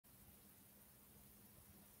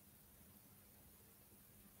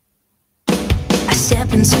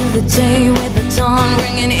step into the day with the dawn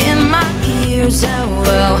ringing in my ears. Oh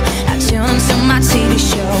well, I tune to my TV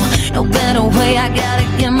show. No better way, I gotta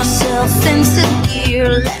get myself into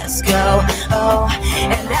gear. Let's go. Oh,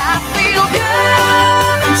 and I feel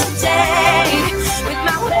good today with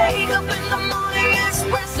my wake up in the morning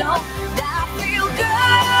espresso. I feel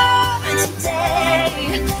good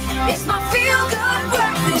today. It's my feel good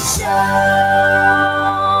breakfast show.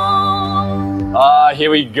 Here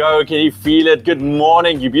we go. Can you feel it? Good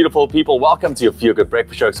morning, you beautiful people. Welcome to your Feel Good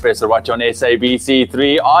Breakfast Show, Expresso right on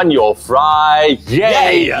SABC3 on your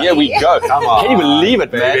Friday. Here we go. Come on. Can you believe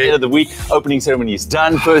it, man? End of the week, opening ceremony is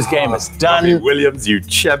done. First game is done. Robbie Williams, you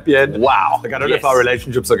champion. Wow. Look, I don't know if our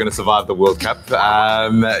relationships are going to survive the World Cup.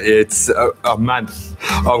 It's a month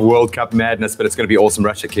of World Cup madness, but it's going to be awesome.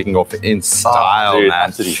 Russia kicking off in style, dude, man.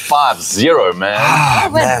 Absolutely 5-0,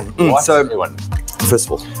 man. Man. So, first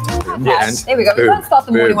of all, yes. There we go. We can't start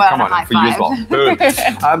the morning without a high five.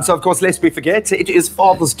 Boom. So, of course, lest we forget, it is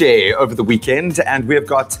Father's Day over the weekend, and we have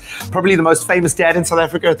got probably the most famous dad in South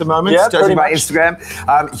Africa at the moment, judging by Instagram.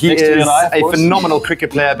 He is a phenomenal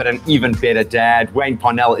cricket player, but an even better dad. Wayne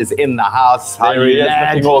Parnell is in the house. There he is,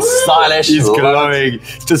 looking all stylish. He's glowing.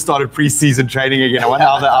 Just started pre-season training again. I wonder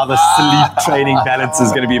how the sleep training balance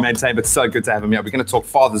is going to be maintained, but so good to have him here. We're going to talk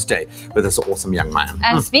Father's Day with this awesome young man.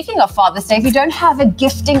 And speaking of Father's Day, if you don't have a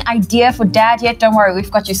gifting idea for dad yet, don't worry,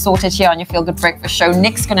 we've got you sorted here on your Feel Good Breakfast Show.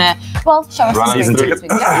 Nick's gonna, well, show us the season tickets.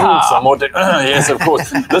 Some more yes, of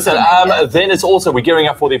course. Listen, then it's also, we're gearing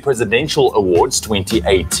up for the Presidential Awards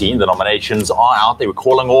 2018. The nominations are out there. We're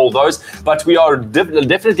calling all those, but we are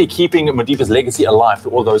definitely keeping Madiba's legacy alive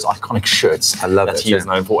through all those iconic shirts. I love that he is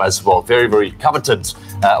known for as well. Very, very coveted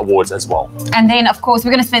awards as well. And then, of course,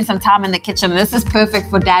 we're going to spend some time in the kitchen. This is perfect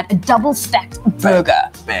for dad. A double-stacked burger.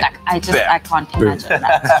 Like, I can't imagine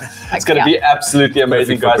that. It's going to be absolutely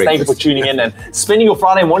amazing, guys. Thank you for tuning in and spending your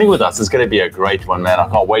Friday morning with us. It's going to be a great one, man. I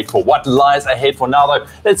can't wait for what lies ahead. For now, though,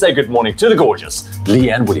 let's say good morning to the gorgeous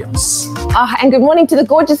Leanne Williams. And good morning to the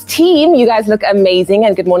gorgeous team. You guys look amazing,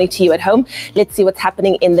 and good morning to you at home. Let's see what's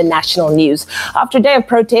happening in the national news. After a day of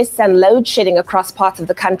protests and load shedding across parts of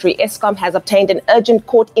the country, Eskom has obtained an urgent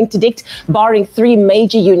court interdict barring 3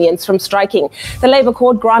 major unions from striking. The Labour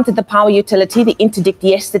Court granted the power utility the interdict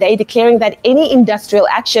yesterday, declaring that any industrial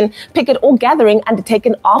action, picket or gathering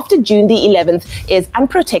undertaken after June the 11th is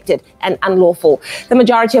unprotected and unlawful. The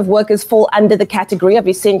majority of workers fall under the category of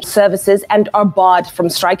essential services and are barred from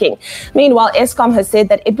striking. Meanwhile, Eskom has said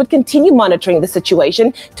that it would continue monitoring the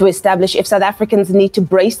situation to establish if South Africans need to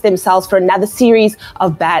brace themselves for another series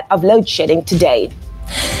of load shedding today.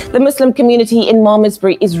 The Muslim community in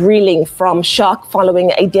Malmesbury is reeling from shock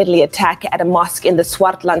following a deadly attack at a mosque in the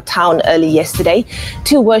Swartland town early yesterday.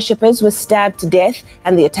 2 worshippers were stabbed to death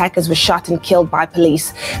and the attackers were shot and killed by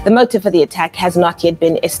police. The motive for the attack has not yet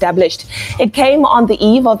been established. It came on the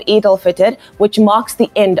eve of Eid al-Fitr, which marks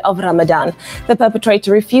the end of Ramadan. The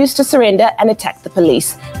perpetrator refused to surrender and attacked the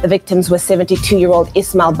police. The victims were 72-year-old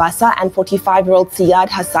Ismail Bassa and 45-year-old Siyad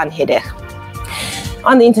Hassan Hedeh.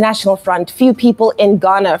 On the international front, few people in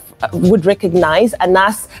Ghana would recognize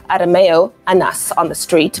Anas Arameo Anas on the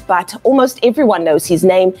street, but almost everyone knows his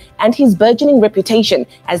name and his burgeoning reputation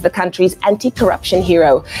as the country's anti-corruption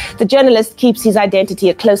hero. The journalist keeps his identity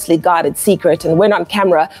a closely guarded secret, and when on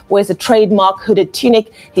camera wears a trademark hooded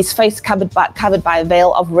tunic, his face covered by a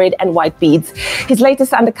veil of red and white beads. His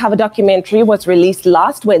latest undercover documentary was released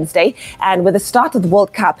last Wednesday, and with the start of the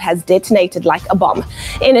World Cup has detonated like a bomb.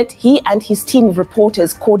 In it, he and his team of reporters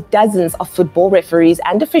caught dozens of football referees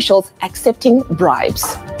and officials accepting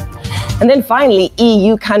bribes. And then finally,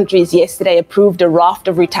 EU countries yesterday approved a raft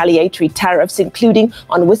of retaliatory tariffs, including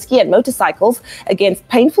on whiskey and motorcycles, against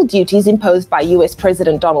painful duties imposed by US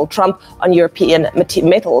President Donald Trump on European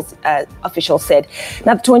metals, officials said.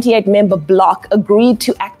 Now, the 28-member bloc agreed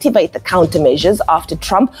to activate the countermeasures after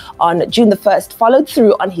Trump on June the 1st followed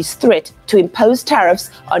through on his threat to impose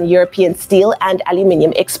tariffs on European steel and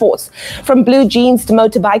aluminium exports. From blue jeans to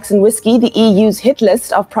motorbikes and whiskey, the EU's hit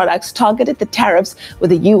list of products targeted the tariffs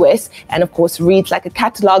with the US and, of course, reads like a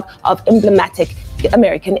catalogue of emblematic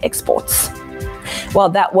American exports. Well,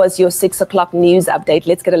 that was your 6 o'clock news update.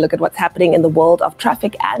 Let's get a look at what's happening in the world of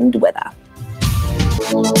traffic and weather.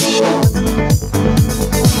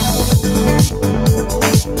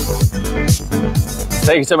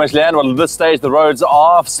 Thank you so much, Leanne. Well, at this stage, the roads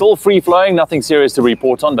are still free-flowing. Nothing serious to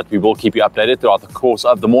report on, but we will keep you updated throughout the course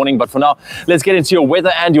of the morning. But for now, let's get into your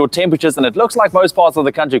weather and your temperatures. And it looks like most parts of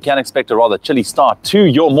the country can expect a rather chilly start to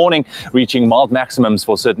your morning, reaching mild maximums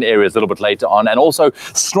for certain areas a little bit later on. And also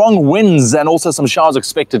strong winds and also some showers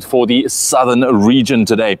expected for the southern region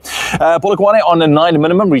today. Polokwane on a 9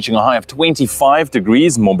 minimum, reaching a high of 25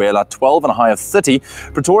 degrees. Mbombela 12 and a high of 30.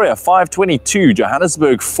 Pretoria 522.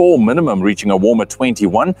 Johannesburg 4 minimum, reaching a warmer 21.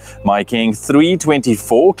 Mahikeng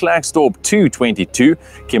 324, Klerksdorp 222,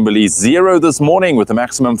 Kimberley 0 this morning with a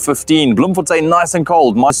maximum 15, Bloemfontein nice and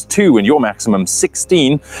cold, -2 and your maximum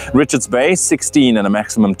 16, Richards Bay 16 and a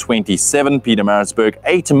maximum 27, Pietermaritzburg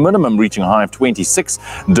 8 minimum reaching a high of 26,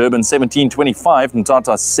 Durban 1725,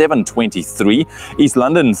 Mthatha 723, East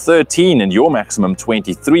London 13 and your maximum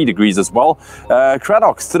 23 degrees as well,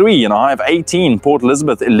 Cradock 3 and a high of 18, Port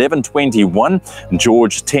Elizabeth 1121,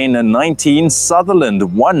 George 10 and 19, Sutherland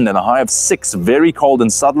 1 and a high of 6. Very cold in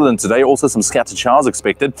Sutherland today. Also some scattered showers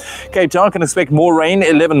expected. Cape Town can expect more rain.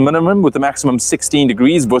 11 minimum with a maximum 16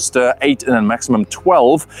 degrees. Worcester 8 and a maximum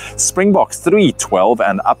 12. Springboks 3, 12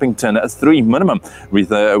 and Uppington 3 minimum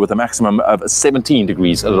with a maximum of 17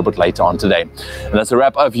 degrees a little bit later on today. And that's a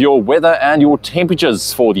wrap of your weather and your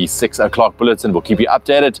temperatures for the 6 o'clock bulletin. We'll keep you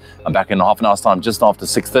updated. I'm back in half an hour's time just after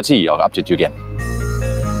 6:30. I'll update you again.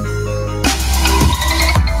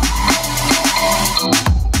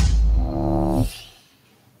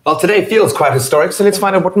 Well, today feels quite historic, so let's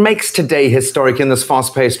find out what makes today historic in this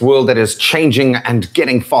fast-paced world that is changing and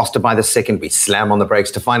getting faster by the second. We slam on the brakes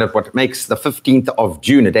to find out what makes the 15th of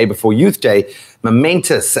June, a day before Youth Day,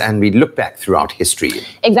 momentous, and we look back throughout history.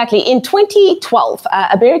 Exactly. In 2012,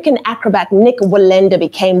 American acrobat Nick Wallenda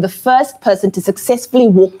became the first person to successfully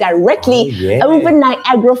walk directly over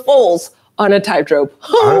Niagara Falls on a tightrope.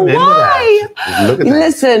 Oh, why? Look at that.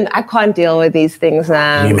 Listen, I can't deal with these things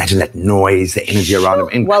now. Can you imagine that noise, the energy around him?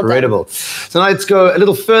 Incredible. So now let's go a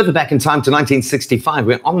little further back in time to 1965,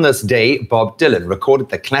 where on this day, Bob Dylan recorded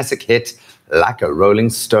the classic hit, Like a Rolling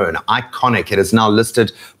Stone. Iconic. It is now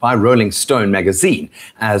listed by Rolling Stone magazine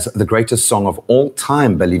as the greatest song of all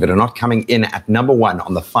time, believe it or not, coming in at #1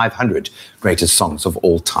 on the 500 greatest songs of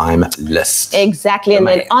all time list. Exactly. And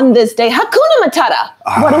then on this day, Hakuna Matata.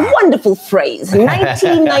 What a wonderful phrase.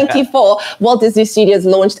 1994, Walt Disney Studios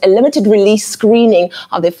launched a limited release screening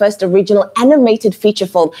of their first original animated feature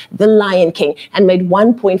film, The Lion King, and made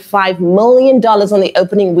 $1.5 million on the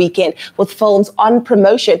opening weekend with films on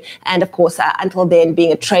promotion. And of course, until then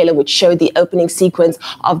being a trailer which showed the opening sequence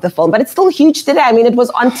of the film. But it's still huge today. I mean, it was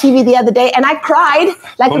on TV the other day and I cried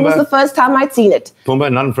like it was the first time I'd seen it.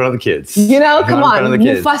 Pumbaa, not in front of the kids. You know, come on,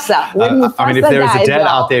 Mufasa. Mufasa. I mean, if there is a dad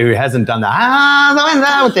out there who hasn't done that,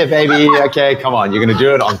 that with their baby, okay, come on, you're going to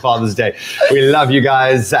do it on Father's Day. We love you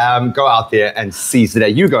guys. Go out there and seize the day.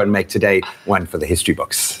 You go and make today one for the history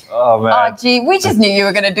books. Oh, man. Oh, gee, we just knew you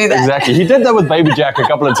were going to do that. Exactly. He did that with Baby Jack a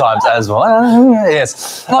couple of times as well.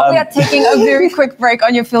 Yes. Well, we are taking a very quick break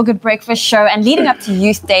on your Feel Good Breakfast show, and leading up to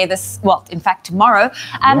Youth Day in fact, tomorrow,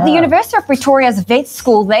 the University of Pretoria's Vet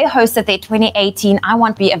School, they hosted their 2018 I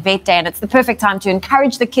Want Be a Vet Day, and it's the perfect time to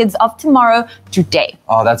encourage the kids of tomorrow today.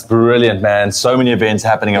 Oh, that's brilliant, man. So many events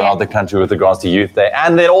happening around the country with regards to Youth Day,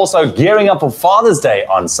 and they're also gearing up for Father's Day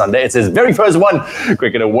on Sunday. It's his very first one.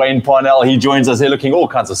 Cricketer Wayne Parnell, he joins us here looking all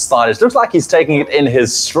kinds of stylish. Looks like he's taking it in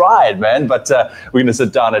his stride, man, but we're going to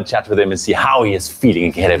sit down and chat with him and see how he is feeling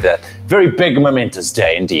ahead of that very big momentous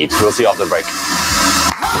day indeed. We'll see you after the break.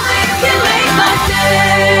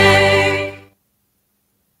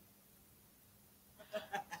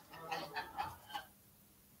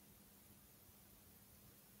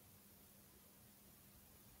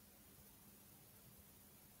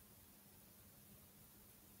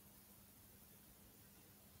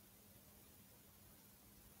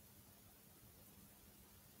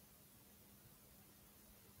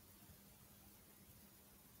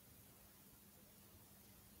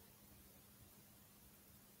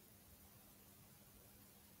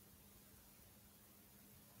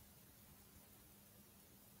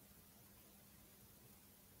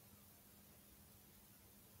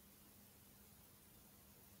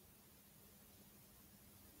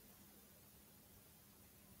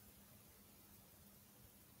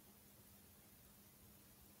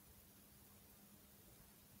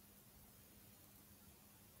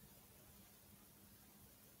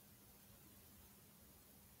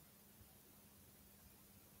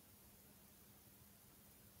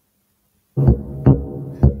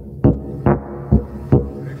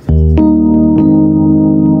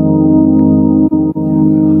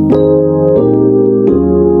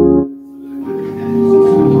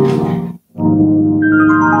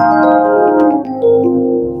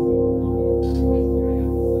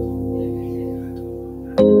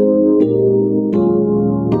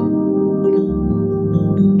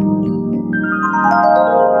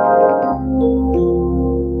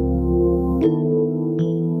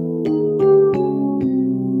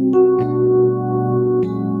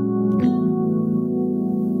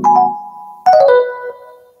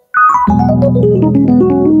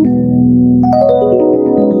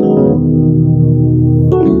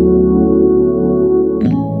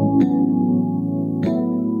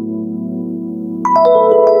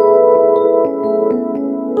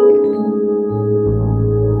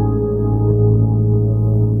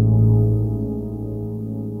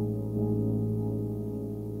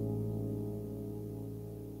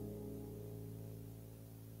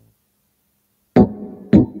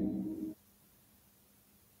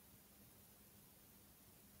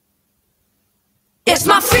 It's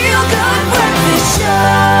my Feel Good Breakfast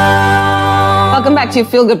Show. Welcome back to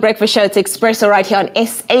Feel Good Breakfast Show. It's Expresso right here on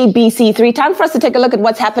SABC3. Time for us to take a look at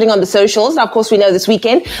what's happening on the socials. Now, of course, we know this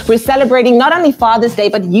weekend we're celebrating not only Father's Day,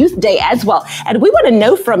 but Youth Day as well. And we want to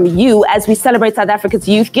know from you, as we celebrate South Africa's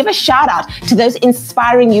youth, give a shout out to those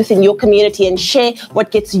inspiring youth in your community and share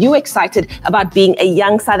what gets you excited about being a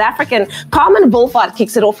young South African. Carmen Wolfart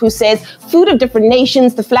kicks it off, who says, food of different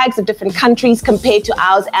nations, the flags of different countries compared to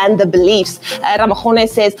ours, and the beliefs. Ramachone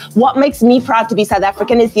says, what makes me proud to be South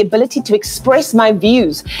African is the ability to express my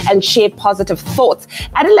views and share positive thoughts.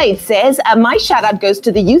 Adelaide says, my shout out goes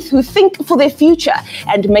to the youth who think for their future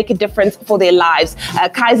and make a difference for their lives.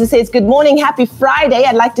 Kaiser says, good morning, happy Friday.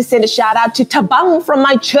 I'd like to send a shout out to Tabang from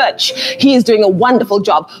my church. He is doing a wonderful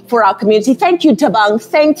job for our community. Thank you, Tabang.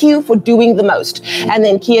 Thank you for doing the most. And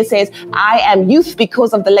then Kia says, I am youth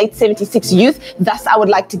because of the late 76 youth. Thus, I would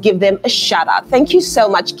like to give them a shout out. Thank you so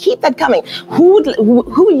much. Keep that coming. Who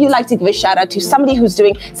would you like to give a shout out to? Somebody who's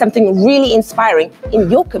doing something really inspiring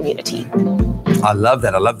in your community. I love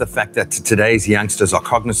that. I love the fact that today's youngsters are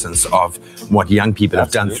cognizant of what young people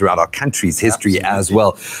have done throughout our country's history as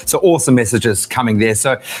well. So awesome messages coming there.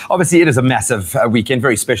 So obviously it is a massive weekend,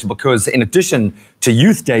 very special, because in addition to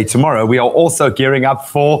Youth Day tomorrow, we are also gearing up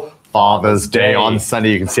for Father's Day on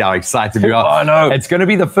Sunday. You can see how excited we are. I know. It's going to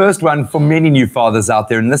be the first one for many new fathers out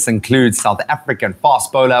there, and this includes South African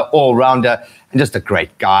fast bowler, all-rounder, and just a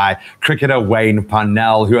great guy, cricketer Wayne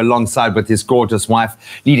Parnell, who alongside with his gorgeous wife,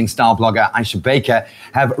 leading style blogger Aisha Baker,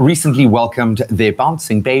 have recently welcomed their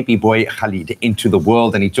bouncing baby boy Khalid into the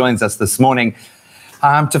world, and he joins us this morning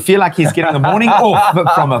to feel like he's getting the morning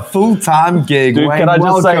off from a full-time gig. Dude, Wayne, can I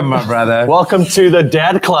just welcome, say, my brother. Welcome to the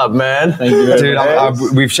Dad Club, man. Thank you very much.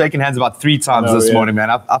 Dude, we've shaken hands about 3 times this morning, man.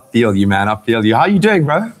 I feel you, man. I feel you. How are you doing,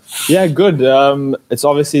 bro? Yeah, good. It's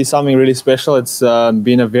obviously something really special. It's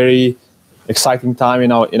been a very exciting time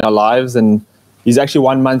in our lives, and he's actually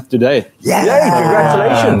 1 month today. Yeah,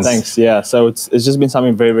 congratulations. Thanks. Yeah, so it's just been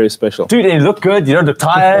something very, very special. Dude, and you look good. You don't look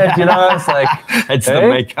tired. You know, it's like it's the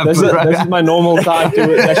makeup. This is my normal time to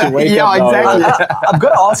actually wake up. Yeah, exactly. I've got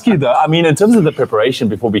to ask you though. I mean, in terms of the preparation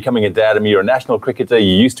before becoming a dad, I mean, you're a national cricketer.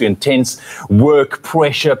 You're used to intense work,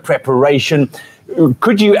 pressure, preparation.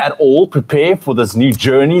 Could you at all prepare for this new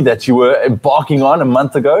journey that you were embarking on a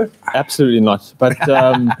month ago? Absolutely not. But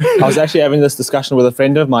I was actually having this discussion with a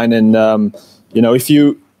friend of mine, and you know, if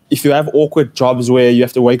you have awkward jobs where you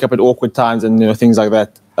have to wake up at awkward times and things like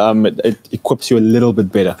that, it equips you a little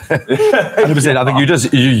bit better. 100%. I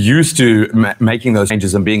think you're used to making those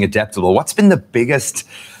changes and being adaptable. What's been the biggest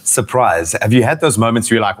surprise? Have you had those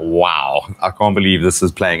moments where you're like, wow, I can't believe this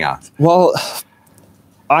is playing out? Well,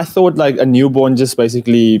 I thought like a newborn just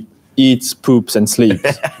basically eats, poops, and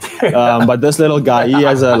sleeps. But this little guy, he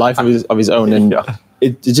has a life of his own, and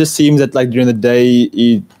it just seems that like during the day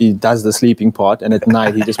he does the sleeping part, and at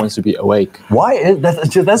night he just wants to be awake. Why?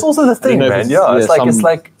 That's also the thing, man. Yeah, it's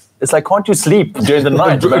like, can't you sleep during the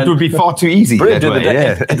night? It would be far too easy. It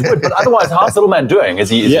would, but otherher's how's little man doing? Is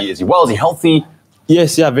he well? Is he healthy?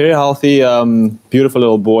 Yes, yeah, very healthy. Beautiful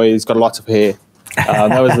little boy. He's got lots of hair.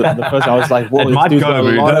 That was the first. I was like, "Whoa, it might go,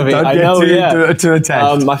 don't get too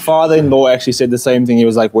attached." My father-in-law actually said the same thing. He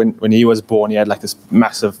was like, when he was born, he had like this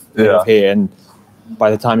massive head of hair, and by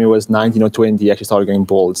the time he was 19 or 20, he actually started going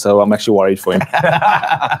bald. So I'm actually worried for him.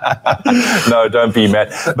 No, don't be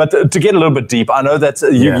mad. But to get a little bit deep, I know that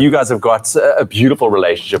you guys have got a beautiful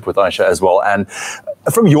relationship with Aisha as well. And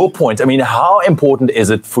from your point, I mean, how important is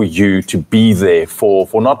it for you to be there for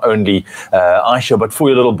not only Aisha, but for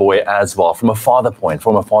your little boy as well, from a father point,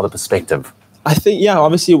 from a father perspective? I think,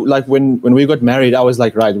 obviously, like when we got married, I was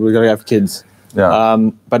like, right, we're going to have kids. Yeah.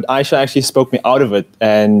 But Aisha actually spoke me out of it,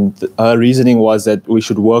 and her reasoning was that we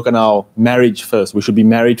should work on our marriage first. We should be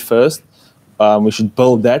married first. We should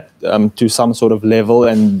build that to some sort of level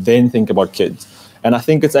and then think about kids. And I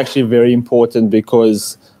think it's actually very important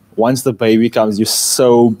because once the baby comes, you're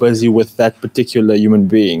so busy with that particular human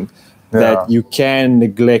being that you can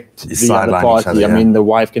neglect the other party. I mean, the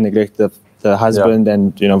wife can neglect the husband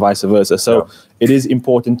and, vice versa. So it is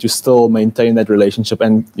important to still maintain that relationship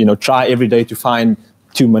and, try every day to find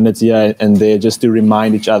 2 minutes here and there just to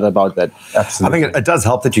remind each other about that. Absolutely. I think it does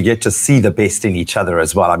help that you get to see the best in each other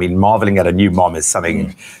as well. I mean, marveling at a new mom is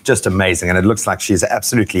something just amazing, and it looks like she's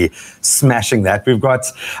absolutely smashing that. We've got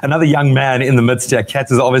another young man in the midst here.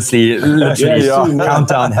 Kat is obviously literally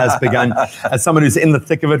countdown has begun. As someone who's in the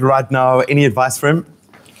thick of it right now, any advice for him?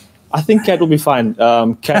 I think Kat will be fine.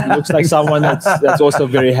 Kat looks like someone that's also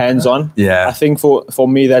very hands-on. Yeah. I think for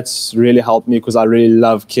me, that's really helped me because I really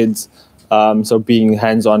love kids. So being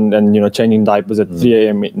hands-on and, changing diapers at 3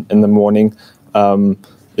 a.m. in the morning,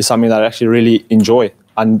 is something that I actually really enjoy.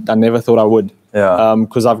 And I never thought I would. Yeah.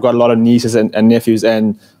 Because I've got a lot of nieces and nephews,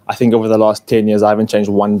 and I think over the last 10 years, I haven't changed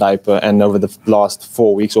one diaper. And over the last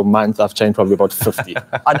 4 weeks or month, I've changed probably about 50.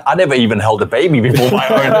 I never even held a baby before my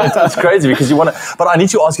own. It's crazy because you want to, but I need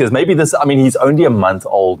to ask you this, maybe this, I mean, he's only a month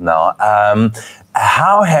old now.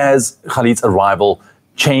 How has Khalid's arrival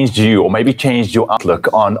changed you, or maybe changed your outlook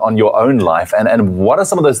on your own life? And what are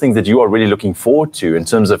some of those things that you are really looking forward to in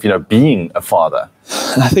terms of, being a father?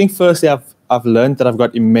 I think firstly, I've learned that I've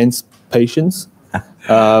got immense patience.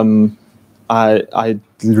 I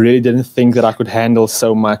really didn't think that I could handle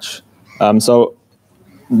so much. So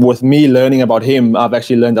with me learning about him, I've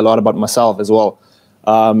actually learned a lot about myself as well.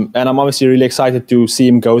 And I'm obviously really excited to see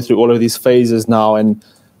him go through all of these phases now. And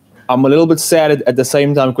I'm a little bit sad at the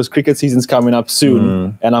same time because cricket season's coming up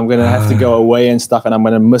soon and I'm going to have to go away and stuff, and I'm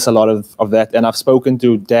going to miss a lot of that. And I've spoken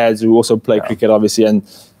to dads who also play cricket, obviously, and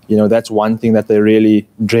that's one thing that they really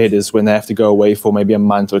dread is when they have to go away for maybe a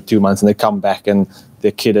month or 2 months and they come back and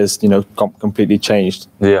their kid has, completely changed.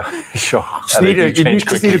 Yeah, sure. You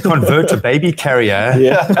just need to convert a baby carrier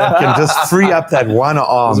that can just free up that one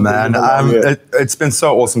arm, man. It's been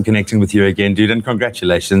so awesome connecting with you again, dude, and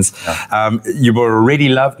congratulations. You were already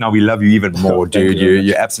loved, now we love you even more, dude.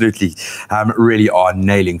 You absolutely really are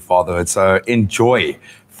nailing fatherhood. So enjoy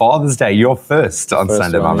Father's Day, your first on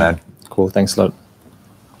Sunday, my man. Cool, thanks a lot.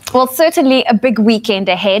 Well, certainly a big weekend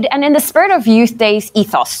ahead, and in the spirit of Youth Day's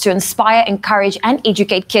ethos to inspire, encourage and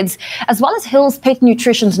educate kids, as well as Hill's Pet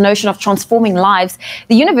Nutrition's notion of transforming lives,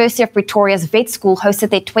 the University of Pretoria's Vet School hosted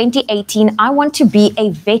their 2018 I Want to Be a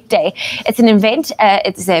Vet Day. It's an event,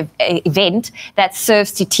 event that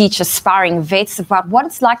serves to teach aspiring vets about what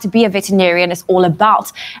it's like to be a veterinarian is all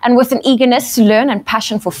about. And with an eagerness to learn and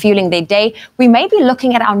passion for fueling their day, we may be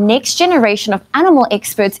looking at our next generation of animal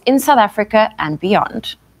experts in South Africa and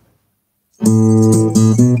beyond.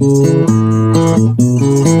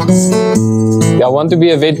 I Want to Be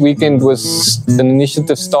a Vet Weekend was an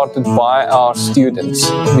initiative started by our students.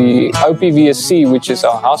 The OPVSC, which is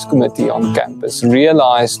our house committee on campus,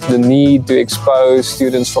 realized the need to expose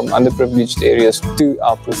students from underprivileged areas to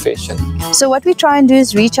our profession. So what we try and do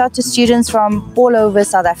is reach out to students from all over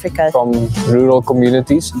South Africa. From rural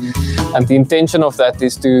communities. And the intention of that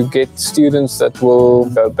is to get students that will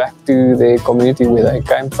go back to their community where they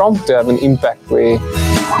came from to have an impact where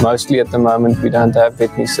mostly at the moment we don't have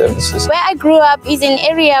veterinary services. Where I grew up is an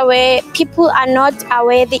area where people are not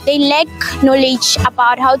aware, they lack knowledge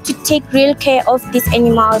about how to take real care of these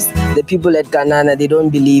animals. The people at Ganana, they don't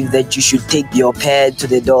believe that you should take your pet to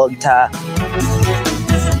the doctor.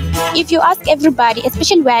 If you ask everybody,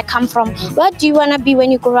 especially where I come from, what do you want to be when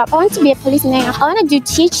you grow up? I want to be a policeman. I want to do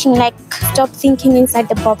teaching, like stop thinking inside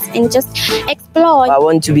the box and just explore. I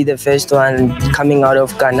want to be the first one coming out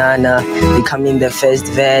of Ganana, becoming the first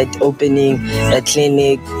vet, opening a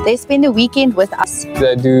clinic. They spend the weekend with us.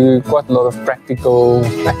 They do quite a lot of practical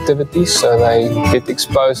activities, so they get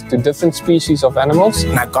exposed to different species of animals.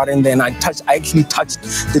 And I got in there and I actually touched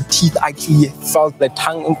the teeth, I actually felt the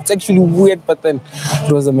tongue. It's actually weird, but then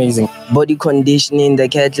it was amazing. Body conditioning the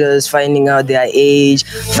cattle, finding out their age,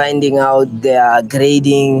 finding out their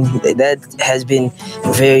grading. That has been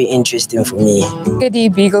very interesting for me. Ek het die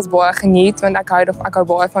beagles baie geniet want ek hou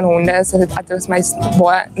baie van honde, so dit was my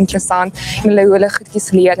baie interessant en hulle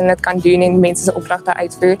goedjies leer en dit kan doen en mense se opdragte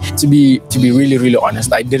uitvoer. To be really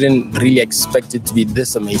honest, I didn't really expect it to be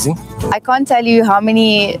this amazing. I can't tell you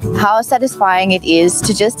how satisfying it is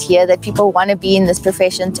to just hear that people want to be in this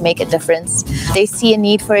profession to make a difference. They see a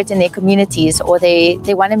need for it in their communities, or they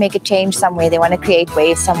want to make a change somewhere, they want to create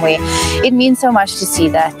waves somewhere. It means so much to see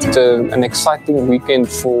that. It's an exciting weekend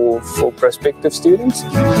for prospective students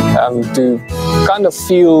to kind of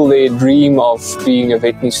feel their dream of being a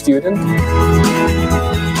veterinary student.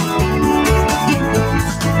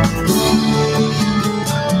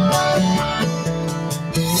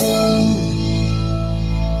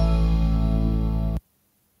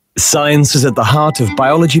 Science is at the heart of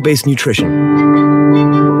biology-based nutrition.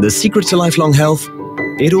 The secret to lifelong health,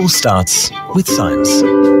 it all starts with science.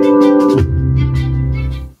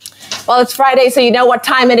 Well, it's Friday, so you know what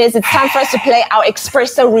time it is. It's time for us to play our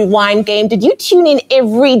Expresso Rewind game. Did you tune in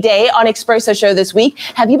every day on Expresso Show this week?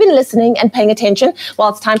 Have you been listening and paying attention? Well,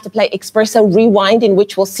 it's time to play Expresso Rewind, in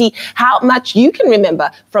which we'll see how much you can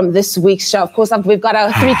remember from this week's show. Of course, we've got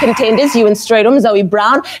our three contenders, Ewan Strydom, Zoe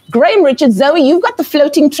Brown, Graham Richards. Zoe, you've got the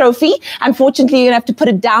floating trophy. Unfortunately, you're going to have to put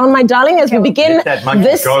it down, my darling, as we begin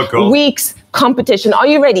this week's competition. Are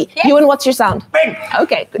you ready? Yes. Ewan, what's your sound? Bing.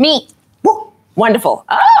 Okay. Me. Wonderful.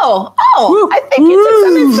 I think you took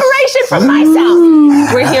some inspiration reaction from my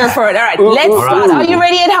sound. We're here for it. All right, let's start. Are you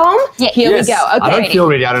ready at home? Yeah. Here we go. Okay. I don't feel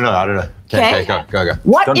ready. I don't know. Okay, go.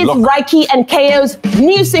 What is Reiki and KO's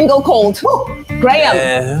new single called?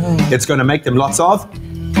 Graham. It's going to make them lots of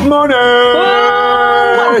money.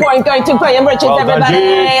 1 point going to Graham Richards, everybody.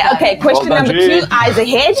 Okay, question number 2, eyes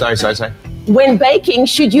ahead. Sorry. When baking,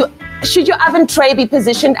 should your oven tray be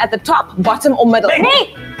positioned at the top, bottom, or middle?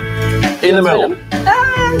 Me. In the middle.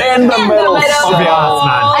 In the middle.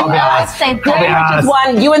 Graham Richards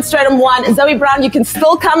won, you and Stratum won. Zoe Brown, you can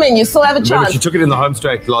still come in. You still have a Remember, chance. she took it in the home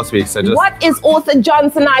straight last week, so just... What is author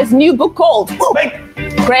John Sinai's new book called?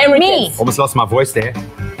 Graham Richards. Almost lost my voice there.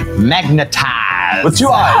 Magnetized. With 2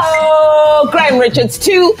 eyes. Oh, Graham Richards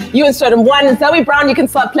 2, you and Stratum 1. Zoe Brown, you can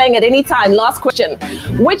start playing at any time. Last question.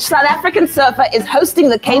 Which South African surfer is hosting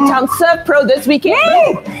the Cape Town Surf Pro this weekend?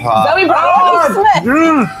 Zoe Brown.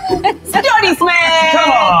 Johnny Smith.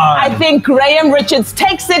 Come on. I think Graham Richards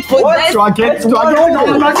takes it for this. Do I get the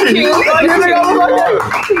golden lucky? Well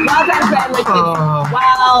done, Graham Richards.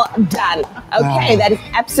 Well done. Okay, that is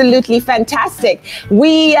absolutely fantastic.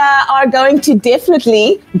 We are going to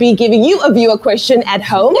definitely be giving you a viewer question at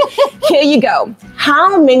home. Here you go.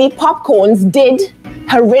 How many popcorns did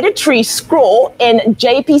Hereditary score in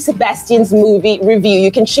JP Sebastian's movie review?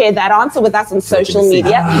 You can share that answer with us on social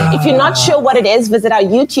media. If you're not sure what it is, visit our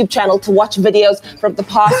YouTube channel to watch videos from the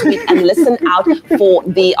past week and listen out for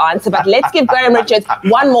the answer. But let's give Graham Richards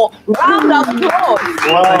one more round of applause.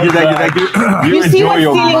 Thank you. You see what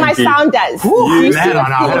stealing my sound does. I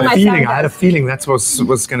had a feeling that's what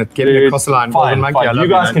was going to get me across the line. Fine. You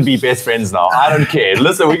guys can be best friends now. I don't care.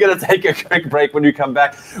 Listen, we're going to take a quick break. When we come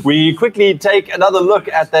back, we quickly take another look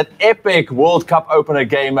at that epic World Cup opener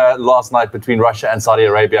game last night between Russia and Saudi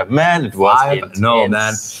Arabia. Man, it was intense. No,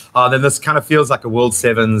 man. Then this kind of feels like a World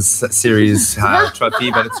Sevens series trophy,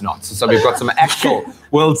 but it's not. So we've got some actual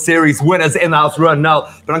World Series winners in the house. Ronel,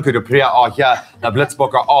 Branko de Priya are here. The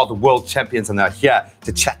Blitzbokke are the world champions, and they're here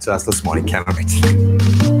to chat to us this morning. Can't wait.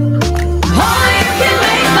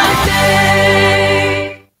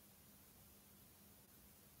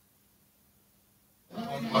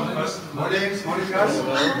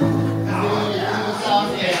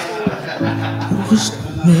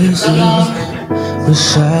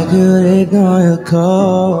 Wish I could ignore your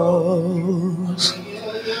calls.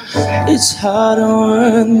 It's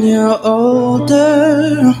harder when you're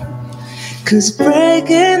older, 'cause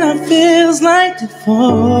breaking up feels like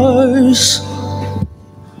divorce.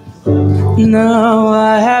 Now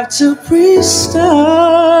I have to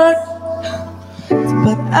restart,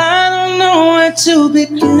 but I don't know where to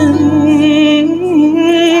begin.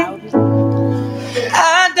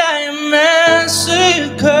 I'd die a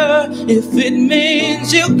massacre if it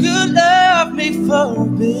means you could love me for a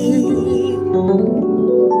bit.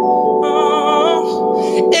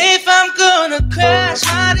 If I'm gonna crash,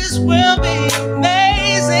 might as well be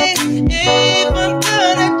amazing. If I'm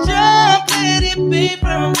gonna jump, let it be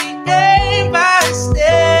from the Empire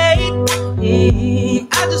State.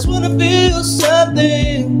 I just wanna feel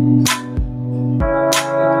something.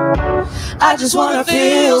 I just wanna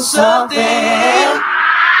feel something.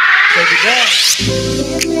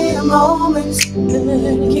 Give me a moment,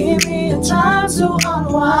 give me a time to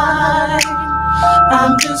unwind.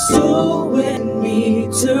 I'm just doing me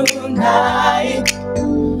tonight.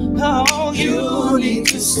 Oh, you need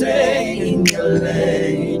to stay in your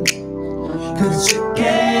lane, 'cause you're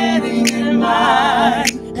getting in mine.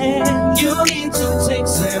 And you need to take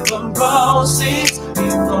several seats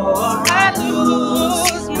before I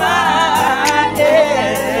lose my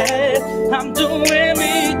head. I'm doing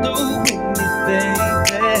me, baby.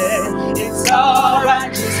 It's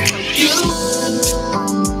alright just for you.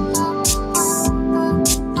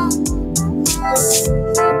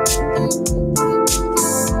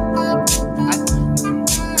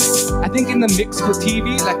 I think in the mix for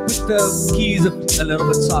TV, like put the keys a little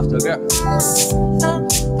bit softer, okay?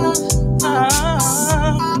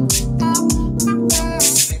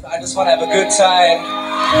 I just want to have a good time.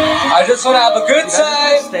 I just want to have a good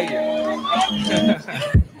time. Stay here.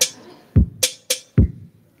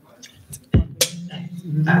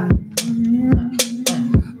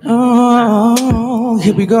 Oh,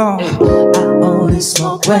 here we go. I only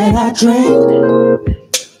smoke when I drink.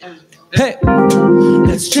 Hey,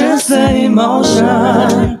 it's just the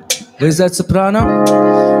emotion. Where's that soprano?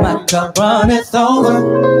 My cup runneth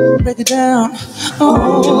over. Break it down.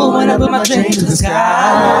 Oh, when I put my drink to the sky.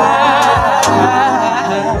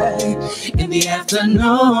 In the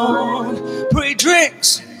afternoon,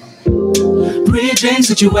 pre-drinks. Pre-drink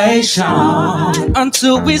situation.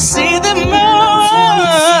 Until we see the moon.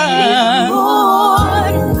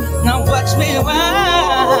 Now watch me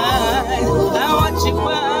wine.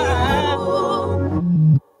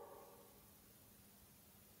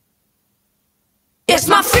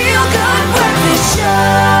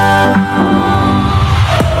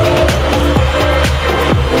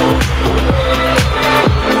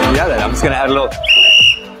 just going to add a little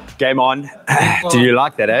game on. Do you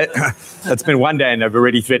like that, eh? It's been one day and they've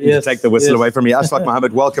already threatened to take the whistle away from me. Ashraf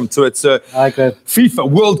Mohammed, welcome to it, sir. Hi, good.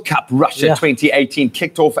 FIFA World Cup Russia 2018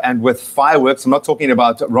 kicked off and with fireworks. I'm not talking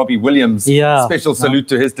about Robbie Williams. Special salute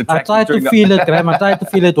to his detractors. I tried to feel it, Graham. I tried to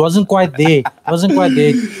feel it. Wasn't quite there.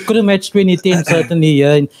 Couldn't match 2010 certainly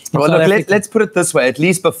here in well, South look, Africa. let's put it this way. At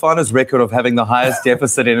least Bafana's record of having the highest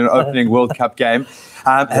deficit in an opening World Cup game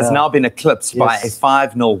has now been eclipsed by a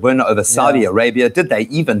 5-0 win over Saudi Arabia. Did they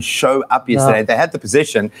even show up yesterday? They had the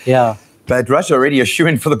possession. But Russia already a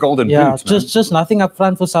shoo-in for the golden boot. Just nothing up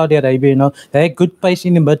front for Saudi Arabia, you know. They had good pace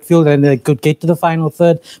in the midfield and they could get to the final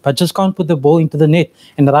third, but just can't put the ball into the net.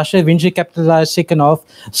 And Russia eventually capitalized second half.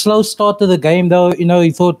 Slow start to the game though, you know,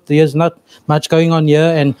 he thought there's not much going on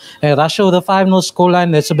here. And Russia with a 5-0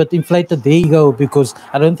 scoreline, that's a bit inflated their ego because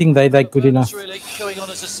I don't think they're that good enough.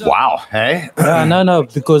 Wow, hey? No,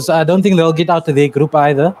 because I don't think they'll get out of their group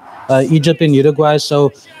either. Egypt and Uruguay,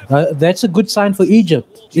 so that's a good sign for Egypt.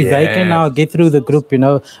 If they can now get through the group, you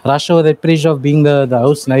know, Russia with that pressure of being the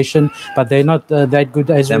host nation, but they're not that good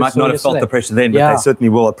as they might not have felt the pressure then, but they certainly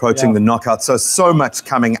will approaching the knockout. So much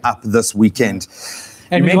coming up this weekend.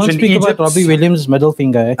 And we won't speak about Robbie Williams' middle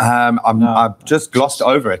finger. I've just glossed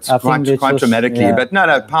over it quite dramatically. But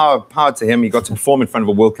no, power to him. He got to perform in front of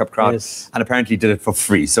a World Cup crowd and apparently did it for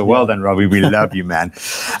free. So well done, Robbie. We love you, man.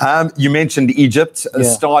 You mentioned Egypt,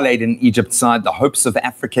 star-laden Egypt side, the hopes of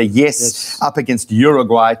Africa. Yes, up against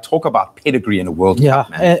Uruguay. Talk about pedigree in a World Cup,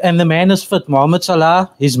 man. And the man is fit. Mohamed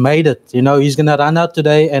Salah, he's made it. You know, he's going to run out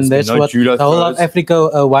today, and that's what the whole of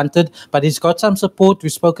Africa wanted. But he's got some support.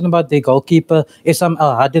 We've spoken about their goalkeeper, Essam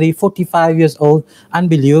Al-Hadri, 45 years old.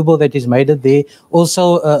 Unbelievable that he's made it there.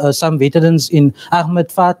 Also, some veterans in Ahmed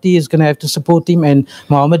Fati is going to have to support him, and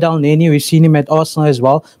Mohamed Al-Neni, we've seen him at Arsenal as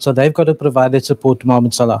well. So they've got to provide that support to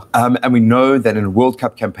Mohamed Salah. And we know that in a World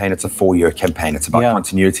Cup campaign, it's a 4-year campaign. It's about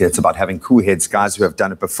continuity. It's about having cool heads, guys who have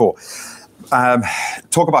done it before.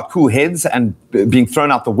 Talk about cool heads and being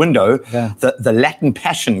thrown out the window. The Latin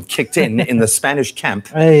passion kicked in the Spanish camp.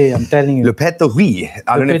 Hey, I'm telling you. Le Pétri.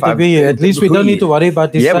 I don't know if at least we don't need to worry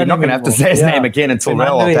about this. Yeah, we're not going to have to say his name again until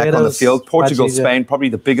Real are back on the field. Portugal, Spain, probably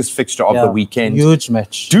the biggest fixture of the weekend. Huge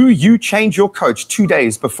match. Do you change your coach 2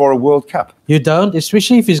 days before a World Cup? You don't,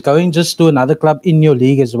 especially if he's going just to another club in your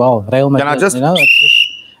league as well. Real Madrid, Can I just... You know, it's just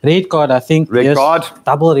red card, I think. Red card.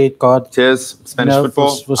 Double red card. Cheers. Spanish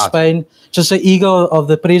football. For Spain. Just the ego of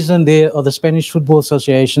the president there of the Spanish Football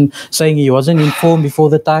Association saying he wasn't informed before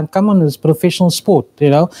the time. Come on, it's professional sport, you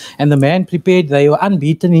know. And the man prepared. They were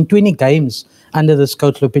unbeaten in 20 games under this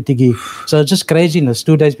coach Lopetegui. So just craziness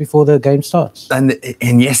 2 days before the game starts. And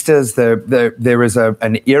in yesterday's, there is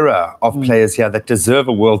an era of players here that deserve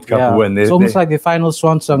a World Cup win. It's almost like the final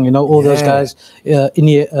swan song, you know, all those guys in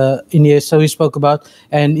here, so we spoke about.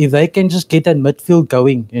 And if they can just get that midfield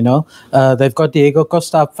going, you know, they've got Diego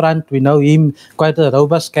Costa up front. We know him, quite a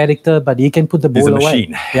robust character, but he can put the ball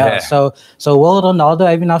away. So will Ronaldo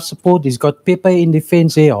have enough support? He's got Pepe in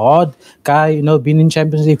defense, a hard guy, you know, been in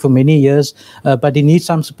Champions League for many years. But he needs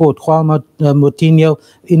some support. Juan Moutinho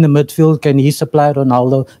in the midfield, can he supply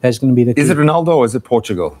Ronaldo? That's going to be the key. Is it Ronaldo or is it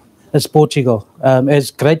Portugal? It's Portugal.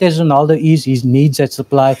 As great as Ronaldo is, he needs that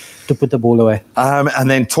supply to put the ball away. And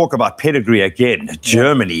then talk about pedigree again.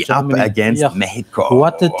 Germany up against Mexico.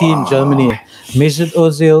 What a team, Germany. Mesut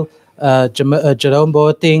Ozil, Jerome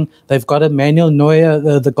Boateng. They've got Manuel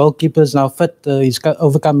Neuer, the goalkeeper, is now fit. He's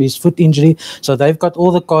overcome his foot injury. So they've got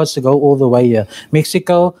all the cards to go all the way here.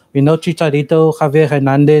 Mexico, we know Chicharito, Javier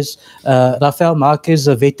Hernandez, Rafael Marquez,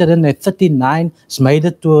 a veteran at 39, has made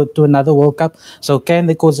it to another World Cup. So can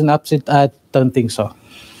they cause an upset? I don't think so.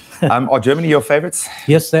 Are Germany your favorites?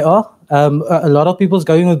 Yes, they are. A lot of people's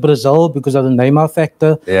going with Brazil because of the Neymar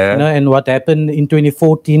factor, you know, and what happened in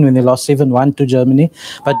 2014 when they lost 7-1 to Germany.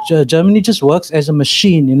 But Germany just works as a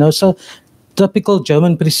machine, you know, so typical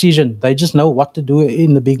German precision. They just know what to do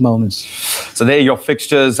in the big moments. So there are your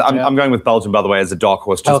fixtures. I'm going with Belgium, by the way, as a dark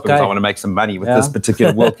horse, just because I want to make some money with this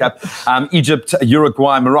particular World Cup. Egypt,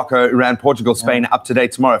 Uruguay, Morocco, Iran, Portugal, Spain, up to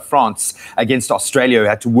date tomorrow. France against Australia, who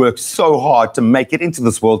had to work so hard to make it into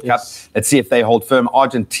this World Cup. Let's see if they hold firm.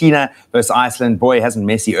 Argentina versus Iceland. Boy, hasn't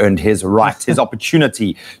Messi earned his right, his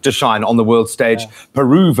opportunity to shine on the world stage.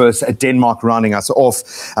 Peru versus Denmark rounding us off.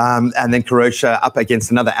 And then Croatia up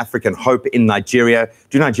against another African hope in Nigeria.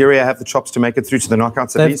 Do Nigeria have the chops to make it through to the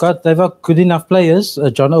knockouts at least? They've got good enough players.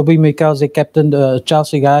 John Obi Mikel is a captain,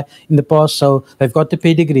 Chelsea guy in the past, so they've got the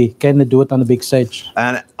pedigree. Can they do it on the big stage?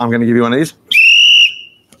 And I'm going to give you one of these.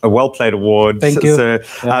 A well-played award. Thank you. So,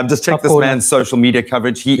 just check this man's social media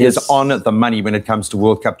coverage. He is on the money when it comes to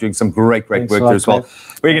World Cup, doing some great work there as well.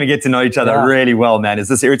 We're going to get to know each other really well, man. Is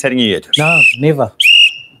this irritating you yet? No, never.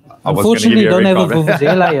 Unfortunately, don't have a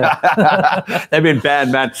vuvuzela yet. They've been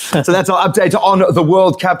banned, man. So that's our update on the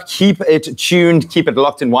World Cup. Keep it tuned. Keep it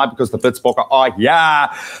locked in. Why? Because the Blitzbokke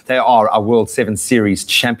they are our World 7 Series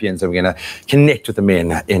champions. And we're going to connect with the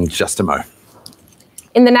men in just a moment.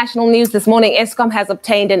 In the national news this morning, Eskom has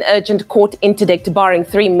obtained an urgent court interdict barring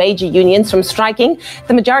 3 major unions from striking.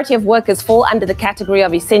 The majority of workers fall under the category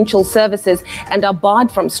of essential services and are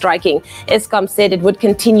barred from striking. Eskom said it would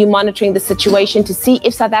continue monitoring the situation to see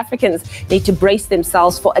if South Africans need to brace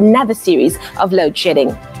themselves for another series of load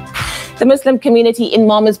shedding. The Muslim community in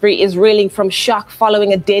Malmesbury is reeling from shock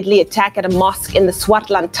following a deadly attack at a mosque in the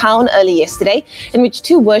Swartland town early yesterday, in which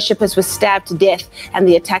 2 worshippers were stabbed to death and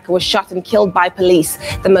the attacker was shot and killed by police.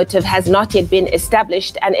 The motive has not yet been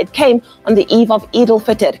established, and it came on the eve of Eid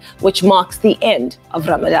al-Fitr, which marks the end of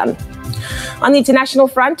Ramadan. On the international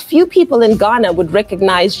front, few people in Ghana would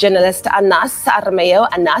recognize journalist Anas Aramayo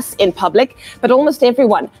Anas in public, but almost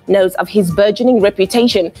everyone knows of his burgeoning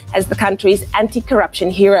reputation as the country's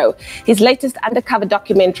anti-corruption hero. His latest undercover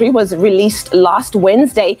documentary was released last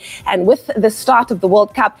Wednesday, and with the start of the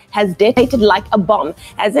World Cup has detonated like a bomb,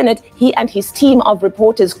 as in it, he and his team of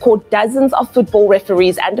reporters caught dozens of football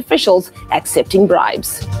referees and officials accepting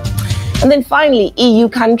bribes. And then finally, EU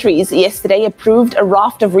countries yesterday approved a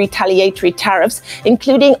raft of retaliatory tariffs,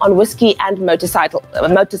 including on whiskey and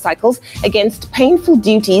motorcycles, against painful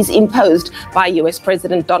duties imposed by US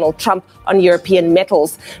President Donald Trump on European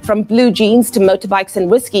metals. From blue jeans to motorbikes and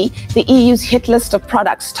whiskey, the EU's hit list of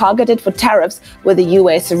products targeted for tariffs with the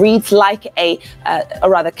US reads like a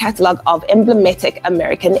catalogue of emblematic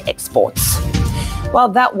American exports. Well,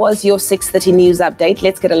 that was your 6:30 news update.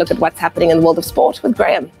 Let's get a look at what's happening in the world of sport with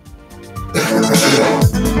Graham.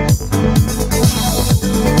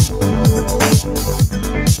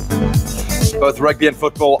 Both rugby and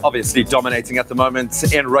football obviously dominating at the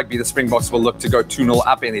moment. In rugby, the Springboks will look to go 2-0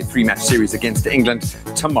 up in their 3-match series against England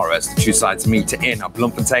tomorrow as the 2 sides meet in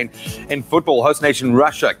Bloemfontein. In football, host nation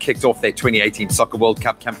Russia kicked off their 2018 Soccer World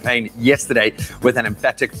Cup campaign yesterday with an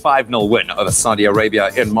emphatic 5-0 win over Saudi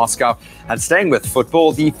Arabia in Moscow. And staying with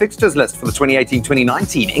football, the fixtures list for the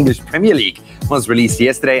 2018-2019 English Premier League was released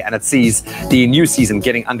yesterday, and it sees the new season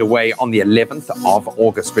getting underway on the 11th of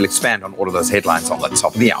August. We'll expand on all of those headlines on the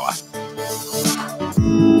top of the hour.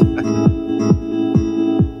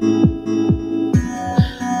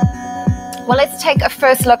 Well, let's take a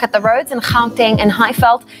first look at the roads in Gauteng and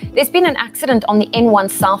Highveld. There's been an accident on the N1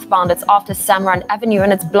 southbound. It's after Samaran Avenue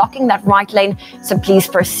and it's blocking that right lane, so please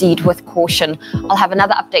proceed with caution. I'll have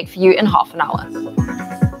another update for you in half an hour.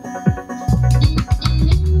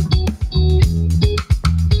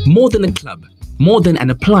 More than a club, more than an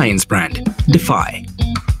appliance brand. Defy.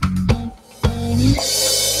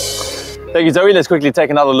 Thank you, Zoe. Let's quickly take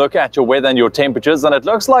another look at your weather and your temperatures. And it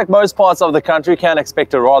looks like most parts of the country can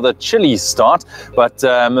expect a rather chilly start, but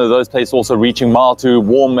those places also reaching mild to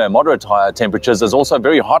warm, moderate higher temperatures. There's also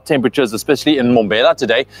very hot temperatures, especially in Mbombela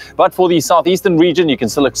today. But for the southeastern region, you can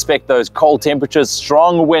still expect those cold temperatures,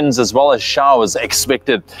 strong winds, as well as showers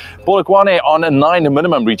expected. Polokwane on a 9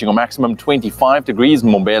 minimum, reaching a maximum 25 degrees.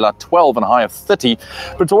 Mbombela 12 and a high of 30.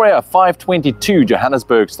 Pretoria 5.22.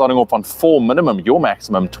 Johannesburg starting off on 4 minimum, your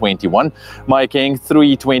maximum 21. Mahikeng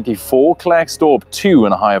 3.24, Klerksdorp 2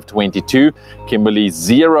 and a high of 22, Kimberley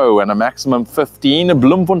 0 and a maximum 15,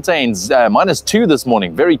 Bloemfontein's -2 this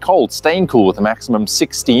morning, very cold, staying cool with a maximum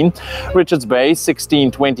 16, Richards Bay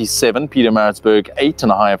 16.27, Pietermaritzburg 8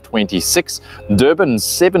 and a high of 26, Durban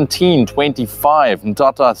 17.25,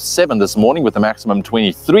 Mthatha 7 this morning with a maximum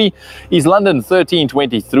 23, East London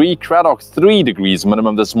 13.23, Cradock 3 degrees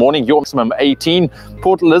minimum this morning, your maximum 18,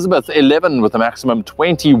 Port Elizabeth 11 with a maximum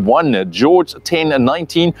 21, George 10 and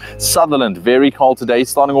 19, Sutherland very cold today,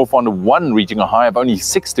 starting off on 1, reaching a high of only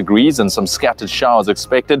 6 degrees and some scattered showers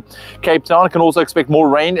expected. Cape Town can also expect more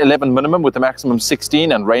rain, 11 minimum with a maximum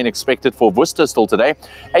 16, and rain expected for Worcester still today,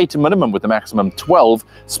 8 minimum with a maximum 12,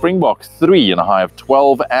 Springbok 3 and a high of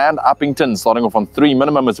 12, and Uppington starting off on 3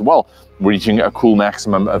 minimum as well, reaching a cool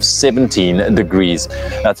maximum of 17 degrees.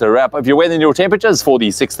 That's a wrap of your weather and your temperatures for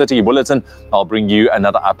the 6:30 bulletin. I'll bring you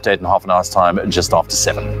another update in half an hour's time just after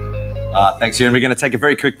 7. Thanks, Ewan. We're going to take a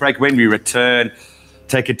very quick break. When we return,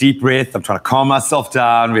 take a deep breath. I'm trying to calm myself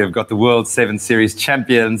down. We have got the World 7 Series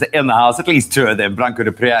champions in the house, at least 2 of them. Branko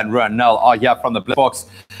de Pre and Rowan Nel are here from the Blitzboks.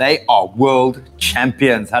 They are world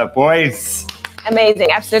champions. Hello, boys.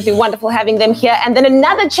 Amazing, absolutely wonderful having them here. And then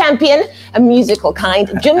another champion, a musical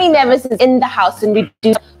kind. Jimmy Nevis is in the house, and we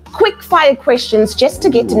do quick fire questions just to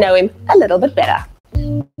get to know him a little bit better.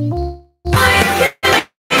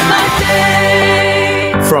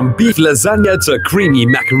 From beef lasagna to creamy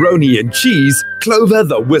macaroni and cheese, Clover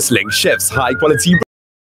the Whistling Chef's high-quality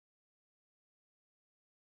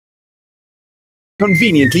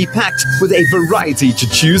conveniently packed with a variety to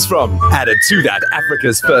choose from. Added to that,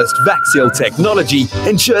 Africa's first Vaxseal technology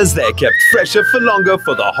ensures they're kept fresher for longer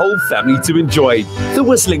for the whole family to enjoy. The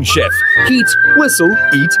Whistling Chef. Heat, whistle,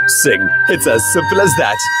 eat, sing. It's as simple as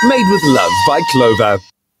that. Made with love by Clover.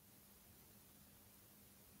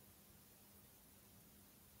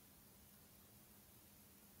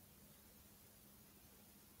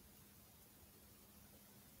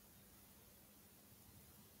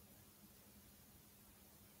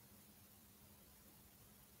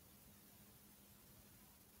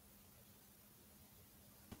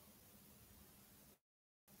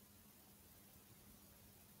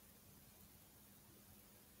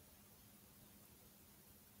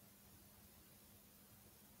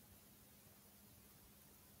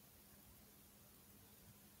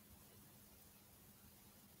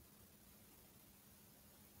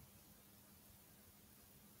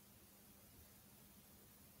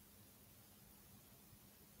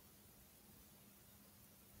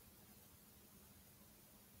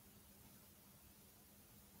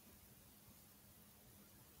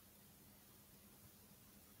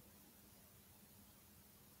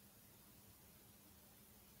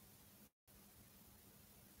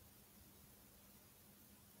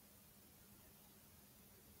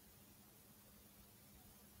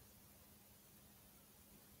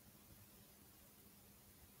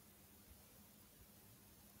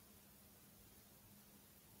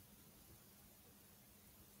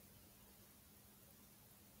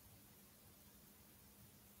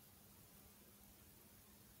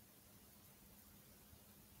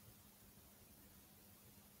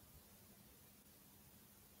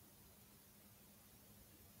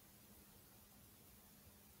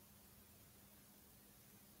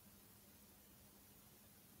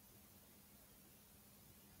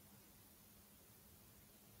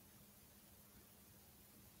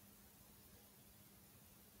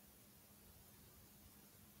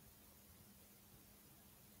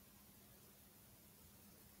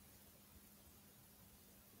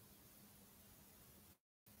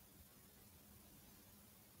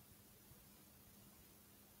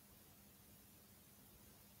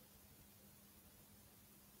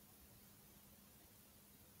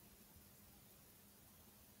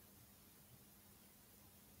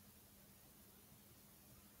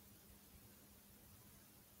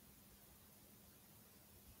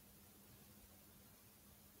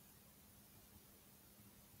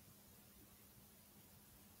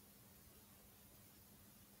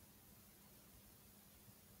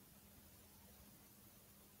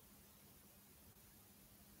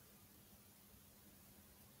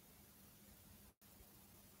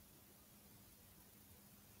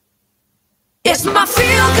 It's my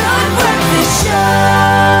feel-good breakfast show.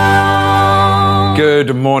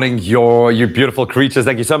 Good morning, you beautiful creatures.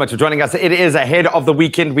 Thank you so much for joining us. It is ahead of the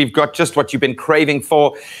weekend. We've got just what you've been craving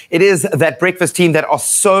for. It is that breakfast team that are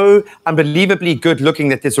so unbelievably good looking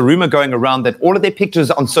that there's a rumor going around that all of their pictures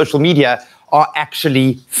on social media are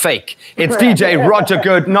actually fake. It's DJ Roger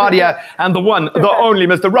Good, Nadia, and the one, the only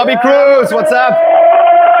Mr. Robbie Cruz. What's up?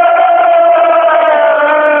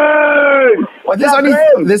 Well,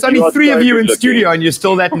 there's only three of you in studio and you're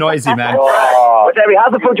still that noisy, man. But Davey,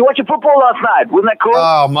 how's the football? Did you watch your football last night? Wasn't that cool?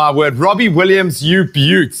 Oh, my word. Robbie Williams, you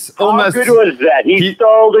beauts. How good was that? He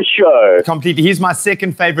stole the show. Completely. He's my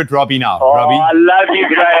second favorite Robbie now. Oh, Robbie. I love you,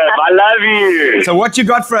 Graham. I love you. So what you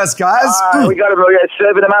got for us, guys? We got them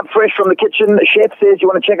serving them up fresh from the kitchen. The chef says you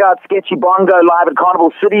want to check out Sketchy Bongo live at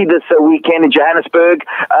Carnival City this weekend in Johannesburg.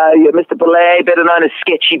 Mr. Belay, better known as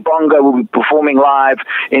Sketchy Bongo, will be performing live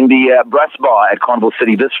in the Brass Bar at Carnival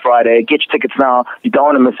City this Friday. Get your tickets now. You don't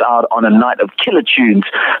want to miss out on a night of killer tunes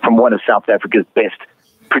from one of South Africa's best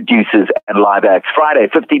producers and live acts. Friday,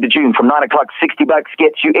 15th of June from 9 o'clock, $60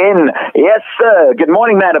 gets you in. Yes, sir. Good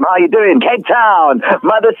morning, madam. How you doing? Cape Town,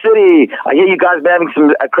 Mother City. I hear you guys been having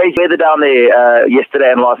some crazy weather down there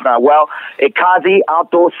yesterday and last night. Well, Ekazi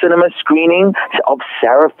Outdoor Cinema screening of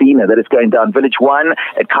Sarafina that is going down Village 1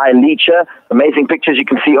 at Khayelitsha. Amazing pictures you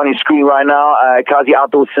can see on your screen right now. Ekazi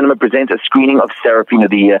Outdoor Cinema presents a screening of Sarafina,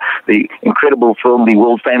 the incredible film, the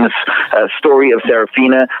world-famous story of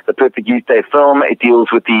Sarafina, the perfect youth day film. It deals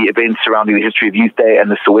with with the events surrounding the history of Youth Day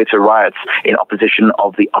and the Soweto riots in opposition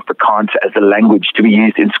of the Afrikaans as a language to be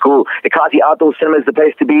used in school. Ekati Outdoor Cinema is the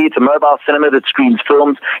place to be. It's a mobile cinema that screens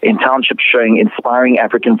films in townships showing inspiring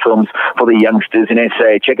African films for the youngsters in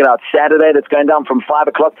SA. Check it out Saturday. That's going down from 5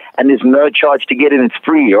 o'clock, and there's no charge to get in. It's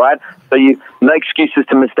free, all right? So no excuses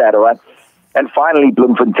to miss that, all right? And finally,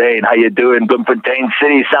 Bloemfontein. How you doing? Bloemfontein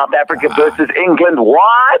City, South Africa versus England.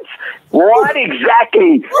 What? What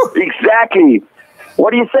exactly? Exactly.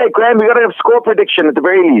 What do you say, Graham? We got to have score prediction at the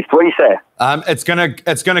very least. What do you say? It's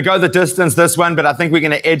gonna go the distance, this one, but I think we're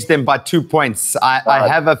gonna edge them by 2 points. I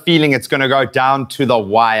have a feeling it's gonna go down to the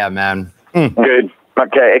wire, man. Good.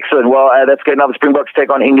 Okay, excellent. Well, that's good. Now the Springboks take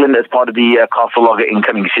on England as part of the Castle Lager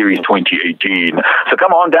Incoming Series 2018. So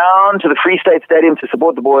come on down to the Free State Stadium to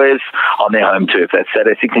support the boys on their home turf. That's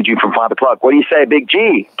Saturday, 16th June from 5 o'clock. What do you say, Big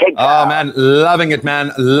G? Cape Town. Oh, man, loving it,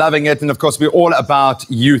 man. Loving it. And, of course, we're all about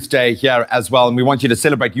Youth Day here as well. And we want you to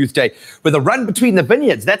celebrate Youth Day with a run between the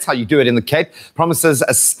vineyards. That's how you do it in the Cape. Promises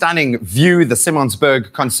a stunning view. The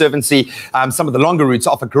Simonsburg Conservancy, some of the longer routes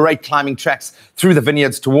offer great climbing tracks through the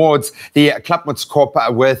vineyards towards the Klapmutskorp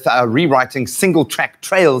with rewriting single-track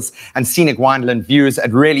trails and scenic wineland views.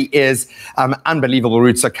 It really is unbelievable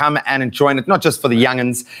route. So come and enjoy it, not just for the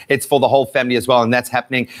young'uns, it's for the whole family as well. And that's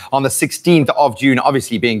happening on the 16th of June,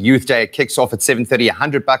 obviously being Youth Day. It kicks off at 7:30,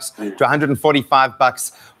 $100 to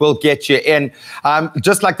 $145 will get you in.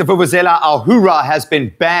 Just like the Vuvuzela, our hoorah has been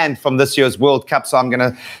banned from this year's World Cup. So I'm going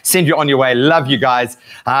to send you on your way. Love you guys.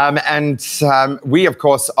 We, of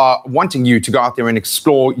course, are wanting you to go out there and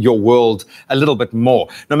explore your world a little bit more.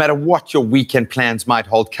 No matter what your weekend plans might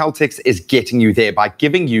hold, Caltex is getting you there by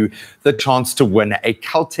giving you the chance to win a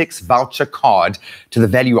Caltex voucher card to the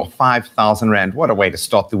value of 5,000 Rand. What a way to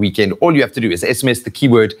start the weekend. All you have to do is SMS the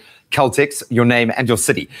keyword Caltex, your name and your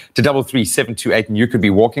city to 33728, and you could be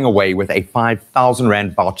walking away with a 5,000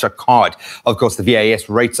 Rand voucher card. Of course, the VAS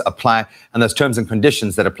rates apply, and those terms and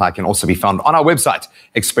conditions that apply can also be found on our website,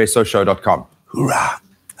 expressoshow.com. Hoorah!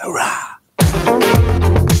 Hoorah!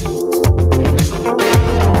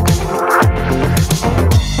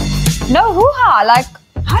 No hoo-ha, like,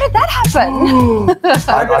 how did that happen?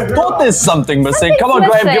 I thought there's something missing. Come on,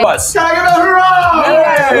 Graham, give us. Okay,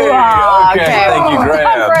 thank you, Graham.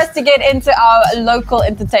 Time for us to get into our local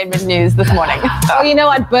entertainment news this morning. Well, you know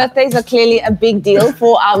what? Birthdays are clearly a big deal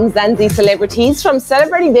for Mzansi celebrities. From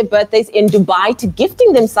celebrating their birthdays in Dubai to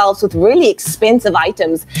gifting themselves with really expensive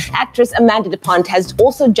items, actress Amanda de Pont has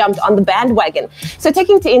also jumped on the bandwagon. So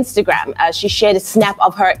taking to Instagram, she shared a snap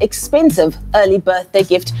of her expensive early birthday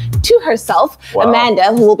gift to herself. Wow.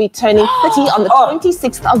 Amanda, who will be turning 30 on the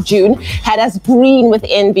 26th of June, had us green with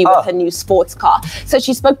envy with her new sports car. So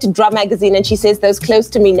she spoke to Drum Magazine and she says, those close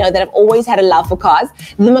to me know that I've always had a love for cars.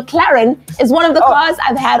 The McLaren is one of the cars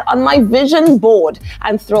I've had on my vision board.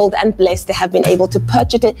 I'm thrilled and blessed to have been able to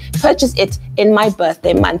purchase it in my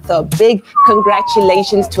birthday month. So big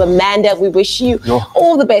congratulations to Amanda. We wish you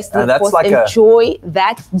all the best. And of course, like enjoy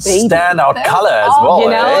that baby. Standout color as well. You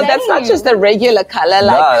know, that's not just a regular color.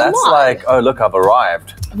 Like, no, that's like, oh, look, I've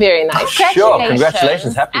arrived. Very nice. Sure,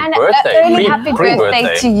 congratulations. Happy birthday. Early happy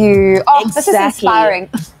birthday to you. Oh, this is inspiring.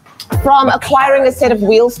 From acquiring a set of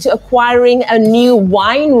wheels to acquiring a new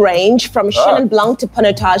wine range, from Chenin Blanc to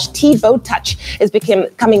Pinotage, Thibaut Touch is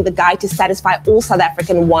becoming the guy to satisfy all South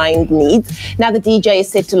African wine needs. Now the DJ is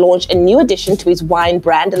set to launch a new addition to his wine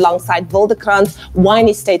brand alongside Wildekran's Wine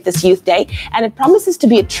Estate this Youth Day, and it promises to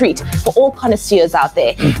be a treat for all connoisseurs out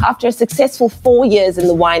there. After a successful 4 years in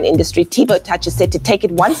the wine industry, Thibaut Touch is set to take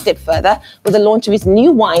it one step further with the launch of his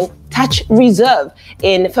new wine, Touch Reserve,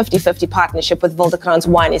 in 50-50 partnership with Wildekran's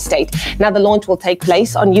Wine Estate. Now, the launch will take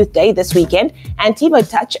place on Youth Day this weekend, and Thibaut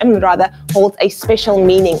Touch, holds a special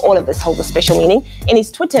meaning. All of this holds a special meaning. In his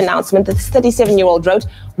Twitter announcement, the 37-year-old wrote,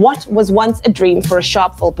 "What was once a dream for a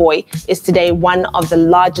Sharpeville boy is today one of the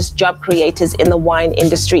largest job creators in the wine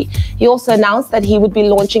industry." He also announced that he would be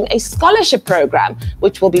launching a scholarship program,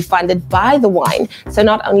 which will be funded by the wine. So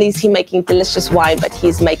not only is he making delicious wine, but he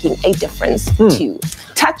is making a difference too.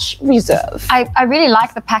 Touch Reserve. I really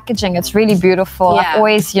like the packaging. It's really beautiful. Yeah. I've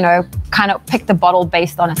always, kind of picked the bottle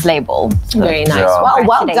based on its label. Very nice.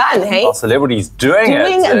 Well done, hey? Our celebrities doing it.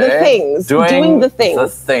 Doing the things. Doing the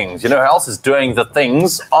things. You know who else is doing the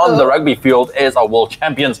things on the rugby field is our world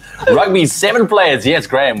champions. Rugby's 7 players. Yes,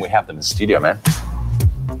 Graham, we have them in the studio, man.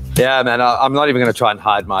 Yeah, man, I'm not even going to try and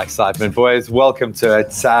hide my excitement. Boys, welcome to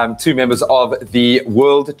it. 2 members of the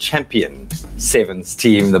World Champion Sevens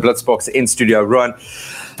team, the Blitzboks in studio. Rowan,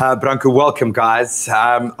 Branko, welcome, guys.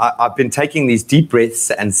 I've been taking these deep breaths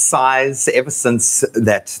and sighs ever since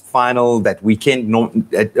that weekend.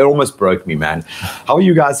 It almost broke me, man. How are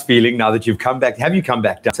you guys feeling now that you've come back? Have you come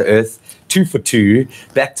back down to earth? 2 for 2,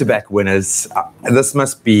 back-to-back winners. This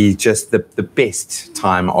must be just the best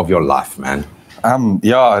time of your life, man.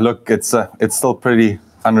 Yeah, look, it's still pretty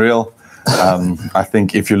unreal. I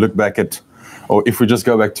think if you look back or if we just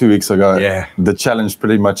go back 2 weeks ago, the challenge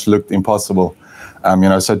pretty much looked impossible.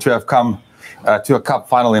 So to have come to a cup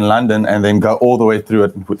final in London and then go all the way through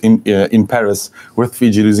it in Paris with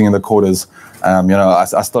Fiji losing in the quarters.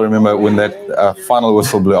 I still remember when that final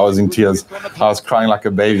whistle blew, I was in tears. I was crying like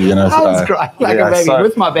a baby. I was crying like a baby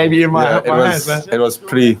with my baby in my hands, man. It was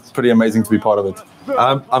pretty amazing to be part of it.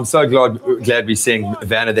 I'm so glad we're seeing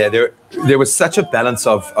Vanna there. There was such a balance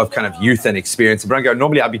of kind of youth and experience. Branko,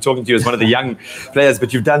 normally I'd be talking to you as one of the young players,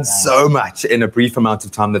 but you've done so much in a brief amount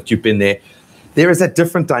of time that you've been there. There is a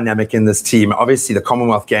different dynamic in this team. Obviously, the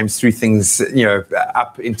Commonwealth Games threw things,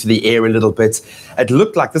 up into the air a little bit. It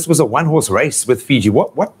looked like this was a one-horse race with Fiji.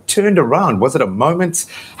 What turned around? Was it a moment?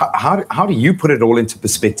 How do you put it all into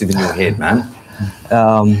perspective in your head, man?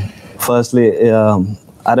 Firstly,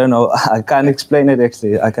 I don't know. I can't explain it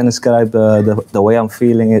actually. I can describe the way I'm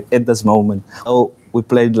feeling it at this moment. Oh, we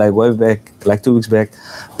played like way back, like 2 weeks back,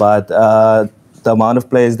 but the amount of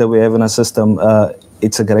players that we have in our system.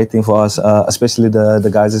 It's a great thing for us, especially the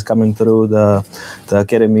guys that's coming through the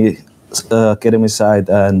academy side,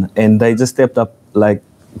 and they just stepped up. Like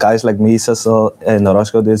guys like me, Cecil and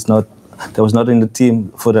Roscoe, there was not in the team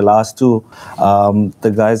for the last 2.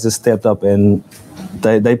 The guys just stepped up and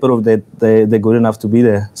they proved that they're good enough to be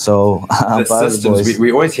there. So I'm proud of the boys.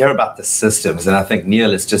 We always hear about the systems, and I think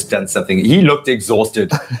Neil has just done something. He looked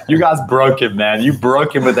exhausted. You guys broke him, man. You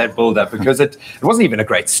broke him with that build-up because it wasn't even a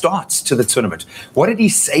great start to the tournament. What did he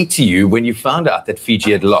say to you when you found out that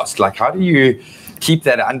Fiji had lost? Like, how do you keep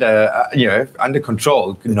that under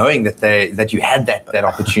control, knowing that you had that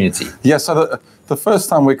opportunity? Yeah. So the first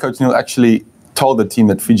time where Coach Neil actually told the team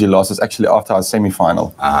that Fiji lost is actually after our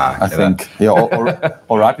semi-final. I think,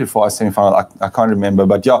 or right before our semi-final. I can't remember,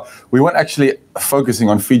 but yeah, we weren't actually focusing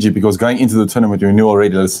on Fiji because going into the tournament, we knew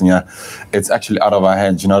already. Listen, it's actually out of our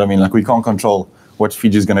hands. You know what I mean? Like we can't control what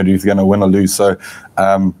Fiji's going to do if they're going to win or lose. So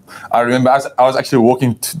I remember I was actually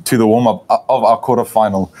walking to the warm-up of our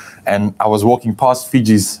quarter-final, and I was walking past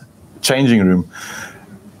Fiji's changing room,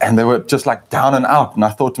 and they were just like down and out. And I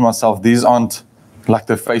thought to myself, these aren't like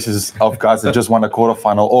the faces of guys that just won a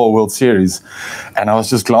quarterfinal or a World Series. And I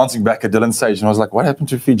was just glancing back at Dylan Sage and I was like, what happened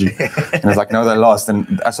to Fiji? And I was like, no, they lost.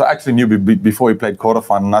 And so I actually knew before we played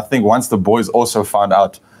quarterfinal. And I think once the boys also found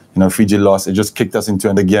out, Fiji lost, it just kicked us into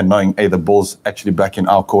it again, knowing, hey, the ball's actually back in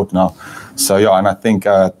our court now. So, yeah, and I think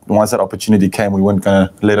once that opportunity came, we weren't going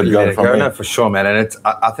to let it go from there. No, for sure, man. And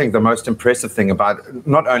I think the most impressive thing about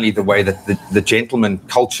not only the way that the gentleman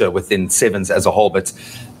culture within Sevens as a whole, but,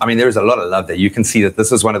 I mean, there is a lot of love there. You can see that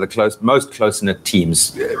this is one of the most close-knit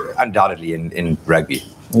teams, undoubtedly, in rugby.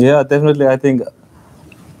 Yeah, definitely. I think,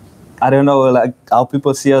 I don't know, like how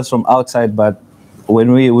people see us from outside, but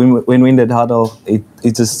when we in that huddle,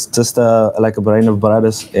 it's just like a brain of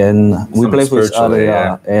brothers, and we play for each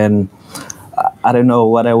other. And I don't know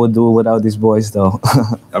what I would do without these boys, though.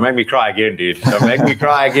 Don't make me cry again, dude. Don't make me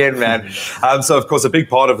cry again, man. So, of course, a big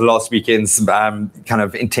part of last weekend's kind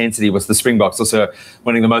of intensity was the Springboks also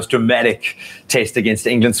winning the most dramatic test against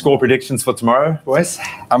England. Score predictions for tomorrow, boys?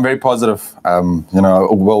 I'm very positive.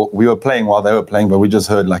 Well, we were playing while they were playing, but we just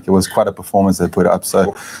heard like it was quite a performance they put up.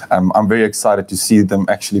 So I'm very excited to see them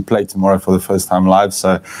actually play tomorrow for the first time live.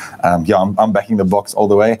 So, I'm backing the Boks all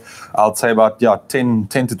the way. I'll say about 10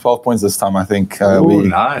 to 12 points this time, I think.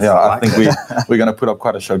 Nice. I think we're going to put up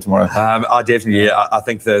quite a show tomorrow. I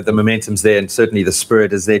think the momentum's there, and certainly the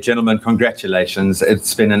spirit is there. Gentlemen, congratulations.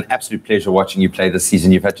 It's been an absolute pleasure watching you play this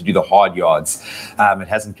season. You've had to do the hard yards. It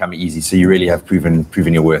hasn't come easy, so you really have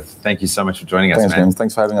proven your worth. Thank you so much for joining us, man. James.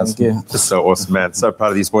 Thanks for having us. Thank you. Just so awesome, man. So proud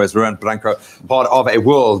of these boys. Rowan Branko, part of a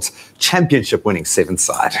World Championship winning Sevens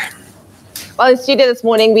side. Well, in the studio this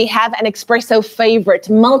morning, we have an Expresso favorite,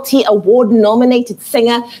 multi-award nominated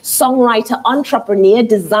singer, songwriter, entrepreneur,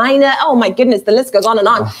 designer. Oh my goodness, the list goes on and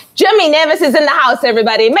on. Jimmy Nevis is in the house,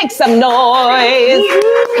 everybody. Make some noise.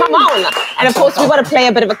 Come on. And of course, we want to play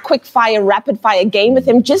a bit of a quick fire, rapid fire game with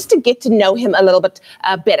him just to get to know him a little bit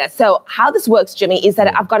better. So how this works, Jimmy, is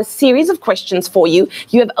that I've got a series of questions for you.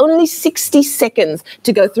 You have only 60 seconds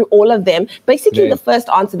to go through all of them. Basically, the first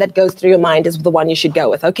answer that goes through your mind is the one you should go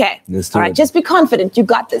with, okay? Let's do all right, it. just be confident. You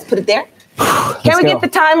got this. Put it there. Can we get the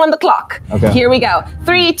time on the clock? Okay. Here we go.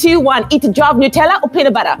 3, 2, 1. Eat a jar of Nutella or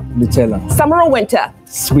peanut butter? Nutella. Summer or winter?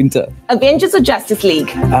 Winter. Avengers or Justice League?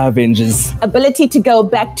 Avengers. Ability to go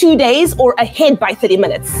back 2 days or ahead by 30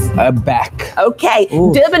 minutes? Back. Okay.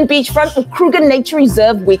 Ooh. Durban Beachfront or Kruger Nature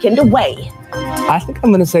Reserve weekend away? I think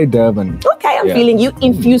I'm gonna say Durban. Okay, I'm feeling you.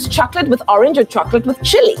 Infuse chocolate with orange or chocolate with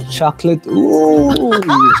chili? Chocolate. Ooh.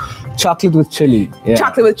 Chocolate with chili. Yeah.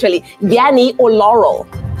 Chocolate with chili. Yanni or Laurel?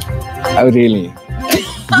 Oh, really?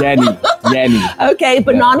 Yanni. Okay,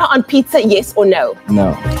 banana on pizza, yes or no?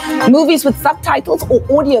 No. Movies with subtitles or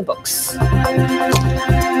audiobooks?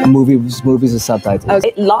 Movies with subtitles.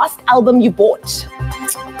 Okay, last album you bought?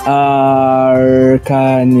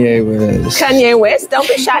 Kanye West. Kanye West. Don't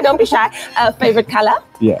be shy. Favorite color?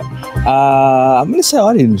 Yeah. I'm gonna say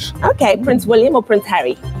orange. Okay, Prince William or Prince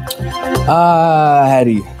Harry?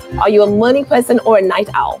 Harry. Are you a morning person or a night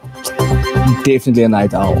owl? Definitely a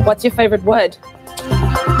night owl. What's your favorite word?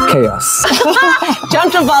 Chaos. John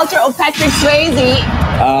Travolta or Patrick Swayze?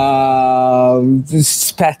 This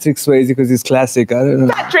is Patrick Swayze because he's classic. I don't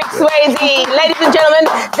know. Patrick Swayze. Ladies and gentlemen,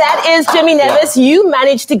 that is Jimmy Nevis. You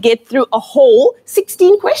managed to get through a whole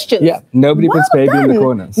 16 questions. Yeah, nobody puts baby in the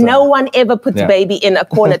corner. So. No one ever puts baby in a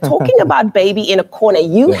corner. Talking about baby in a corner,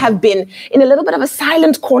 you have been in a little bit of a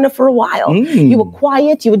silent corner for a while. You were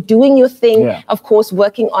quiet, you were doing your thing, of course,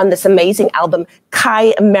 working on this amazing album,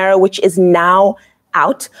 Kai Mara, which is now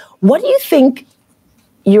out. What do you think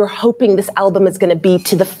you're hoping this album is going to be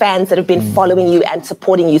to the fans that have been following you and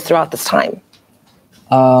supporting you throughout this time?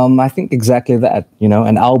 I think exactly that,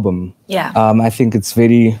 an album. Yeah. I think it's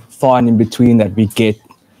very far and in between that we get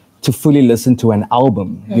to fully listen to an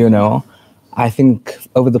album, I think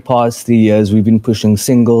over the past 3 years, we've been pushing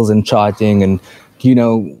singles and charting and,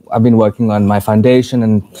 I've been working on my foundation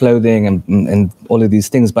and clothing and all of these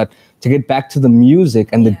things, but to get back to the music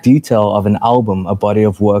and the detail of an album, a body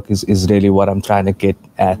of work is really what I'm trying to get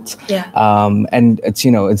at. Yeah. And it's,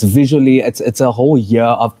 it's visually, it's a whole year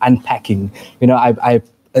of unpacking. I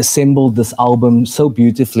assembled this album so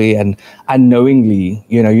beautifully and unknowingly,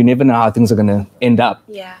 you never know how things are going to end up.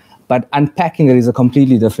 Yeah. But unpacking it is a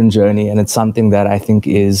completely different journey. And it's something that I think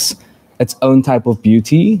is its own type of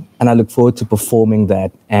beauty, and I look forward to performing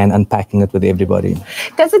that and unpacking it with everybody.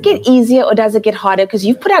 Does it get easier or does it get harder? Because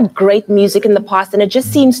you've put out great music in the past and it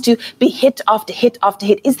just seems to be hit after hit after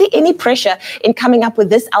hit. Is there any pressure in coming up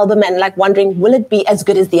with this album and wondering, will it be as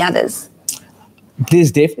good as the others?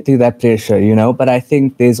 There's definitely that pressure, but I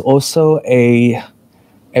think there's also a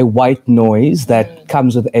white noise that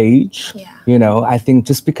comes with age. I think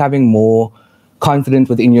just becoming more confident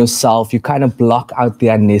within yourself, you kind of block out the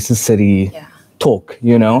unnecessary talk,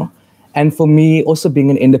 And for me, also being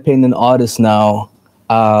an independent artist now,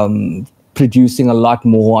 producing a lot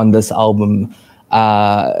more on this album,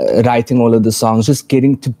 writing all of the songs, just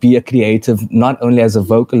getting to be a creative, not only as a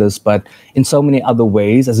vocalist, but in so many other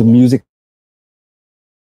ways, as a music.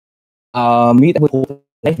 Me with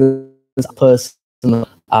this person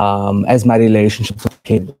as my relationship with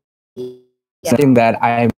him. Something that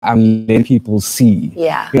I'm letting people see.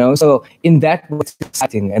 Yeah. So in that way, it's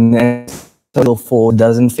exciting. And then Total 4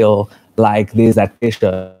 doesn't feel like there's that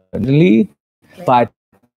pressure, really, but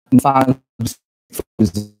found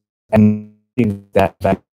and that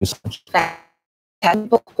value so much.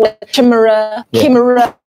 Chimera. We're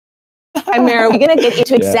going to get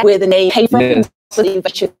into exactly where the name came from.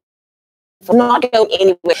 But you're not going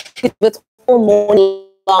anywhere. It's all morning.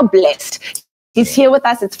 Blessed. He's here with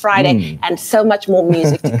us. It's Friday and so much more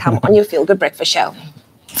music to come on your Feel Good Breakfast Show.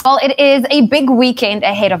 Well, it is a big weekend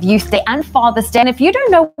ahead of Youth Day and Father's Day. And if you don't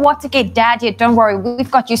know what to get dad yet, don't worry. We've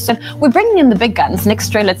got you soon. We're bringing in the big guns. Nick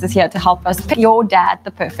Strelitz is here to help us pick your dad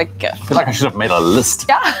the perfect gift. I feel like I should have made a list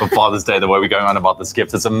for Father's Day, the way we're going on about this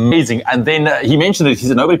gift. It's amazing. And then he mentioned it. He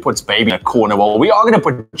said, nobody puts baby in a corner. Well, we are going to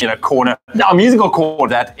put you in a corner. Now, a musical corner,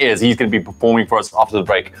 that is. He's going to be performing for us after the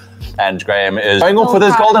break. And Graham is going off with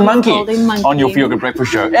his Golden Monkey on your Feel Good Breakfast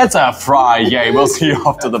Show. It's a Friday. We'll see you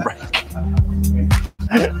after the break.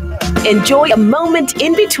 Enjoy a moment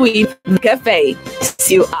in between the cafe.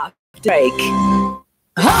 See you after break.